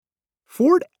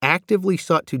Ford actively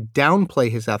sought to downplay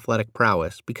his athletic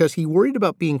prowess because he worried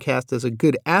about being cast as a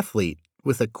good athlete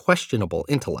with a questionable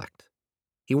intellect.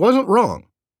 He wasn't wrong.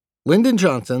 Lyndon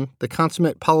Johnson, the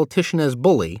consummate politician as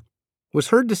bully, was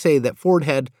heard to say that Ford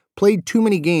had played too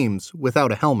many games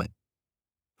without a helmet.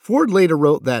 Ford later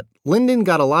wrote that Lyndon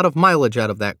got a lot of mileage out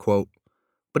of that quote,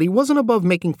 but he wasn't above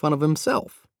making fun of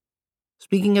himself.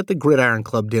 Speaking at the Gridiron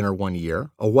Club dinner one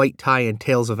year, a white tie and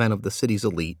tails event of the city's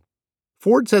elite,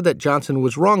 Ford said that Johnson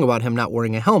was wrong about him not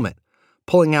wearing a helmet,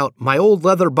 pulling out my old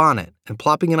leather bonnet and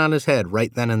plopping it on his head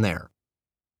right then and there.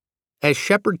 As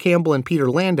Shepard Campbell and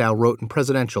Peter Landau wrote in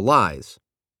Presidential Lies,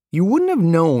 you wouldn't have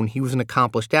known he was an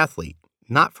accomplished athlete,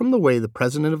 not from the way the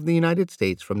President of the United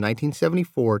States from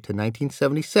 1974 to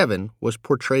 1977 was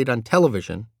portrayed on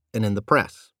television and in the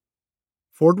press.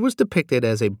 Ford was depicted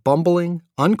as a bumbling,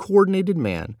 uncoordinated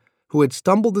man who had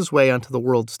stumbled his way onto the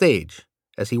world stage,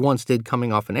 as he once did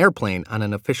coming off an airplane on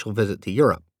an official visit to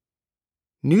Europe.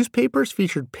 Newspapers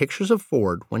featured pictures of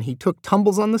Ford when he took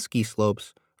tumbles on the ski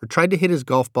slopes or tried to hit his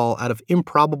golf ball out of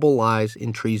improbable lies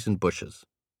in trees and bushes.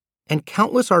 And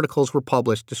countless articles were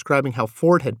published describing how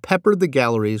Ford had peppered the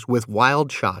galleries with wild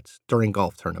shots during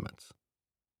golf tournaments.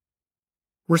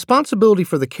 Responsibility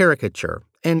for the caricature,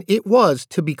 and it was,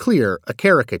 to be clear, a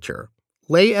caricature,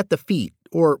 lay at the feet,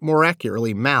 or more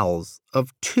accurately, mouths,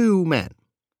 of two men,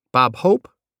 Bob Hope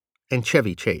and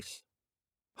Chevy Chase.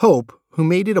 Hope, who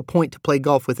made it a point to play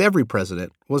golf with every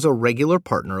president, was a regular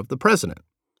partner of the president,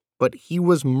 but he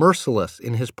was merciless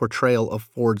in his portrayal of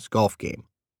Ford's golf game.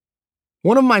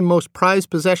 One of my most prized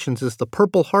possessions is the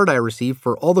Purple Heart I received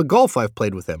for all the golf I've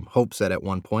played with him, Hope said at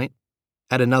one point.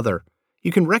 At another,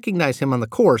 you can recognize him on the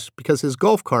course because his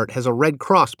golf cart has a red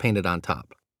cross painted on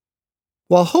top.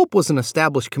 While Hope was an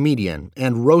established comedian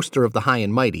and roaster of the high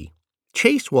and mighty,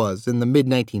 Chase was, in the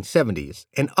mid-1970s,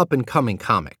 an up-and-coming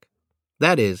comic.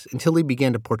 That is, until he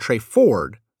began to portray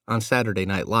Ford on Saturday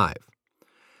Night Live.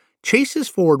 Chase's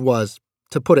Ford was,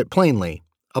 to put it plainly,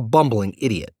 a bumbling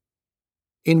idiot.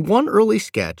 In one early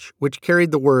sketch, which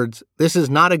carried the words, "This is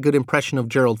not a good impression of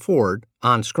Gerald Ford,"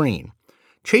 on screen,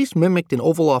 Chase mimicked an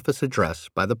Oval Office address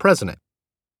by the president.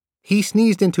 He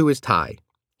sneezed into his tie.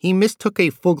 He mistook a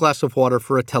full glass of water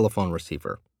for a telephone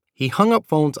receiver. He hung up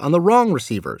phones on the wrong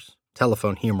receivers.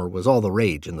 Telephone humor was all the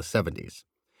rage in the 70s.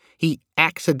 He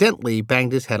accidentally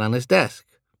banged his head on his desk.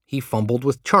 He fumbled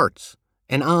with charts.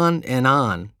 And on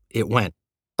it went.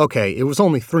 Okay, it was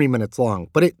only 3 minutes long,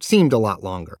 but it seemed a lot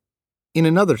longer. In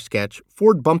another sketch,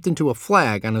 Ford bumped into a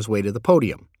flag on his way to the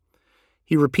podium.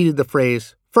 He repeated the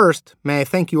phrase, "First, may I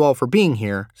thank you all for being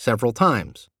here," several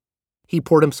times. He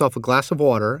poured himself a glass of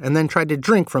water and then tried to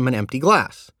drink from an empty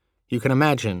glass. You can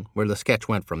imagine where the sketch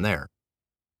went from there.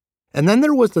 And then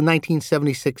there was the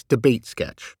 1976 debate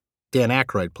sketch. Dan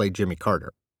Aykroyd played Jimmy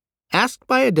Carter. Asked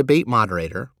by a debate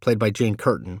moderator, played by Jane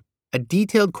Curtin, a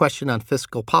detailed question on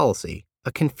fiscal policy,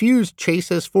 a confused Chase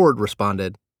as Ford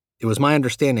responded, "It was my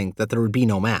understanding that there would be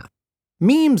no math."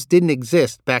 Memes didn't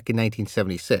exist back in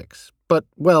 1976, but,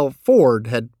 well, Ford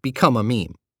had become a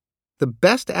meme. The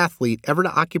best athlete ever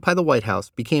to occupy the White House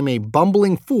became a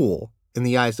bumbling fool in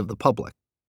the eyes of the public.